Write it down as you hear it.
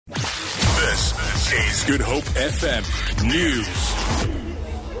This is Good Hope FM News.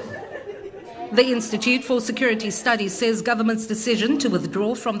 The Institute for Security Studies says government's decision to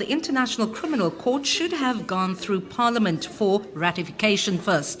withdraw from the International Criminal Court should have gone through Parliament for ratification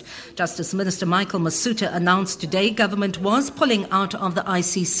first. Justice Minister Michael Masuta announced today government was pulling out of the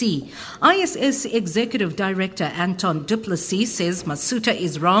ICC. ISS Executive Director Anton du Plessis says Masuta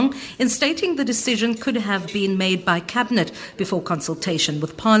is wrong in stating the decision could have been made by Cabinet before consultation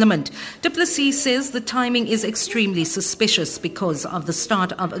with Parliament. Du Plessis says the timing is extremely suspicious because of the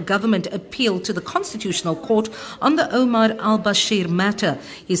start of a government appeal to the Constitutional Court on the Omar al-Bashir matter.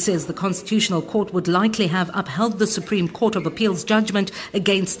 He says the Constitutional Court would likely have upheld the Supreme Court of Appeal's judgment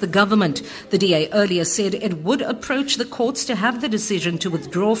against the government. The DA earlier said it would approach the courts to have the decision to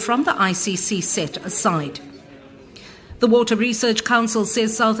withdraw from the ICC set aside. The Water Research Council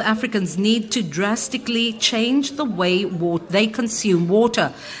says South Africans need to drastically change the way they consume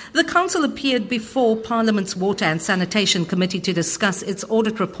water. The council appeared before Parliament's Water and Sanitation Committee to discuss its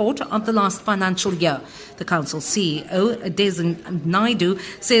audit report of the last financial year. The council CEO, Desan Naidu,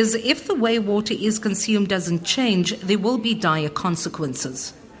 says if the way water is consumed doesn't change, there will be dire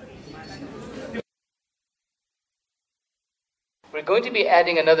consequences. We're going to be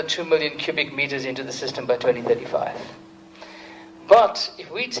adding another 2 million cubic meters into the system by 2035. But if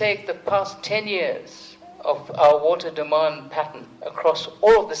we take the past 10 years of our water demand pattern across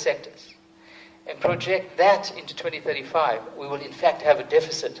all of the sectors and project that into 2035, we will in fact have a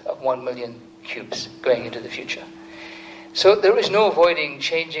deficit of 1 million cubes going into the future. So there is no avoiding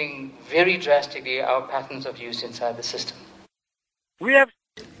changing very drastically our patterns of use inside the system.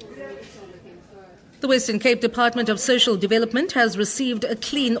 The Western Cape Department of Social Development has received a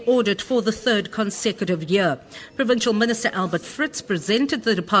clean audit for the third consecutive year. Provincial Minister Albert Fritz presented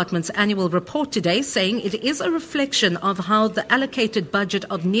the department's annual report today, saying it is a reflection of how the allocated budget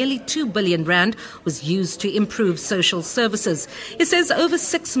of nearly 2 billion rand was used to improve social services. He says over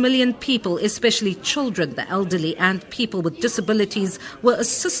 6 million people, especially children, the elderly and people with disabilities, were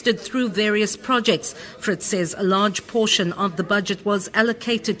assisted through various projects. Fritz says a large portion of the budget was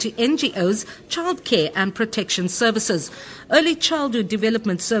allocated to NGOs, childcare and protection services, early childhood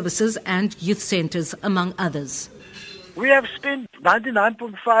development services and youth centres, among others. We have spent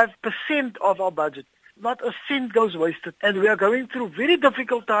 99.5% of our budget. Not a cent goes wasted. And we are going through very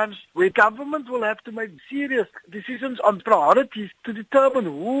difficult times where government will have to make serious decisions on priorities to determine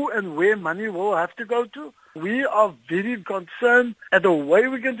who and where money will have to go to. We are very concerned at the way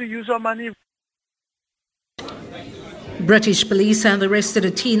we're going to use our money. British police have arrested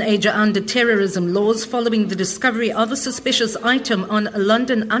a teenager under terrorism laws following the discovery of a suspicious item on a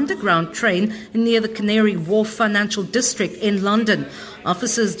London Underground train near the Canary Wharf Financial District in London.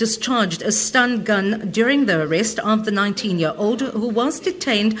 Officers discharged a stun gun during the arrest of the 19-year-old who was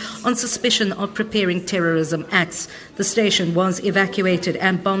detained on suspicion of preparing terrorism acts. The station was evacuated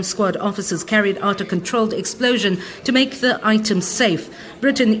and bomb squad officers carried out a controlled explosion to make the item safe.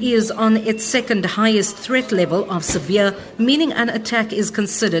 Britain is on its second highest threat level of severe, meaning an attack is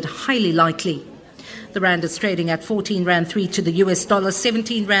considered highly likely. The rand is trading at 14 rand 3 to the US dollar,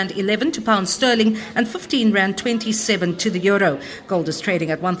 17 rand 11 to pound sterling, and 15 rand 27 to the euro. Gold is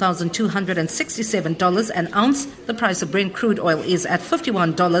trading at $1,267 an ounce. The price of Brent crude oil is at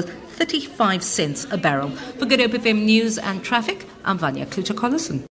 $51.35 a barrel. For Good Hope FM News and Traffic, I'm Vanya Kluter-Collison.